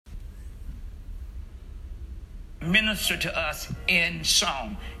minister to us in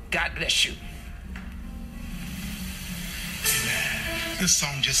song. God bless you. Amen. This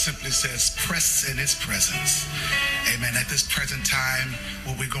song just simply says, press in his presence. Amen. At this present time,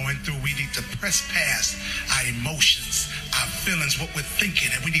 what we're going through, we need to press past our emotions, our feelings, what we're thinking,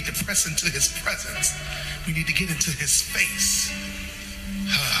 and we need to press into his presence. We need to get into his face.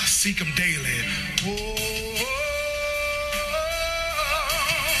 Seek him daily.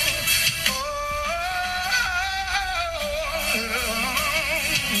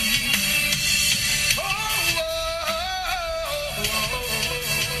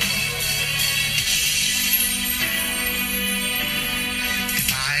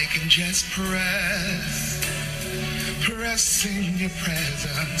 If I can just press in your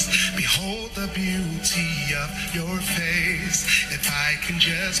presence, behold the beauty of your face. If I can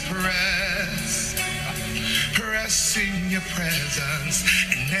just press in your presence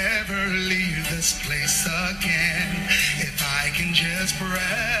and never leave this place again. If I can just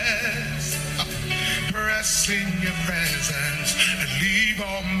press in your presence and leave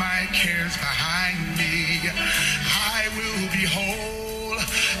all my cares behind me, I will be whole,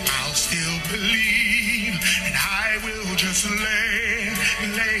 I'll still believe, and I will just lay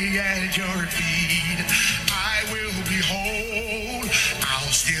at your feet. I will be whole,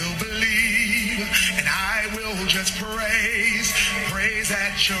 I'll still believe, and I will just praise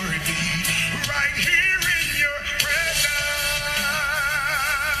at your feet. Right here in your presence.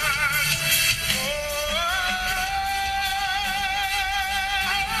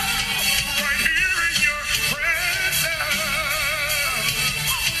 Right here in your presence.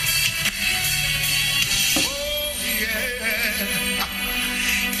 Oh yeah.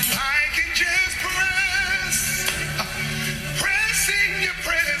 If I can just press in your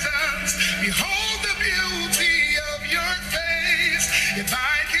presence, behold the beauty of your face. If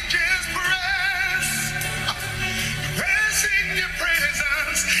I can just press in your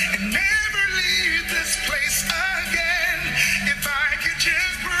presence and never leave this place again. If I can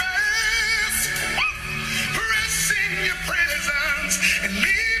just press in your presence and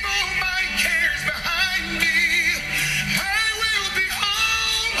leave all my cares behind me, I will be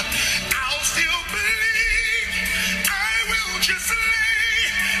home, I'll still believe, I will just lay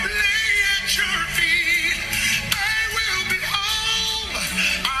at your feet. I will be home,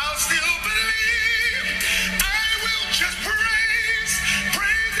 I'll still believe, I will just praise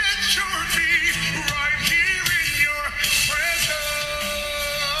at your feet. Right here in your presence.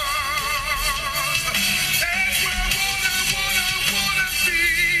 That's where I wanna be.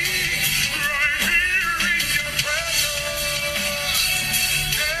 Right here in your presence.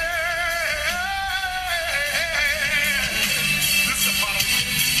 Listen, Father.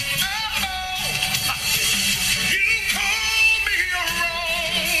 You call me your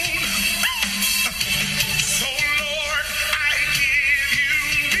own. So Lord, I give you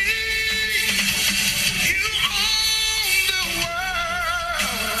me. You own the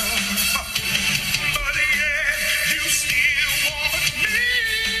world, but yet you still want me.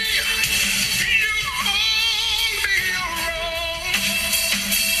 You own me your own.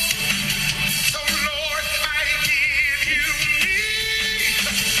 So Lord, I give you me.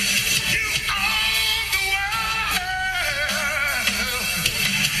 You own the world.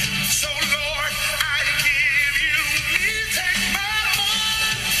 So Lord, I give you me. Take my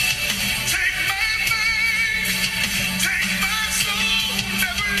heart, take my mind, take my soul,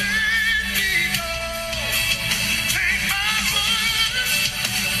 never let me go. Take my heart,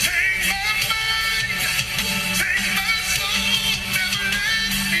 take my mind, take my soul, never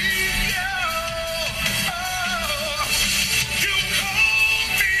let me go. Oh, you call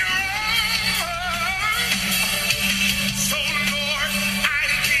me your own. So Lord, I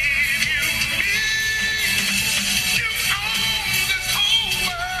give you me. You own this whole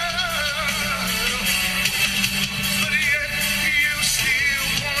world, but yet you still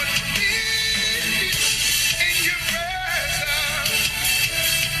want me in your presence.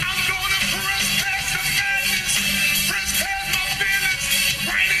 I'm gonna press past the madness, press past my feelings,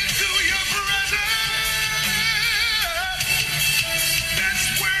 right into your presence. That's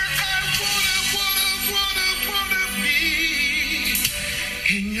where I wanna be,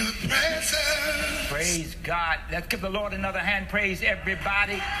 in your presence. Praise God. Let's give the Lord another hand. Praise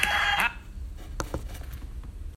everybody.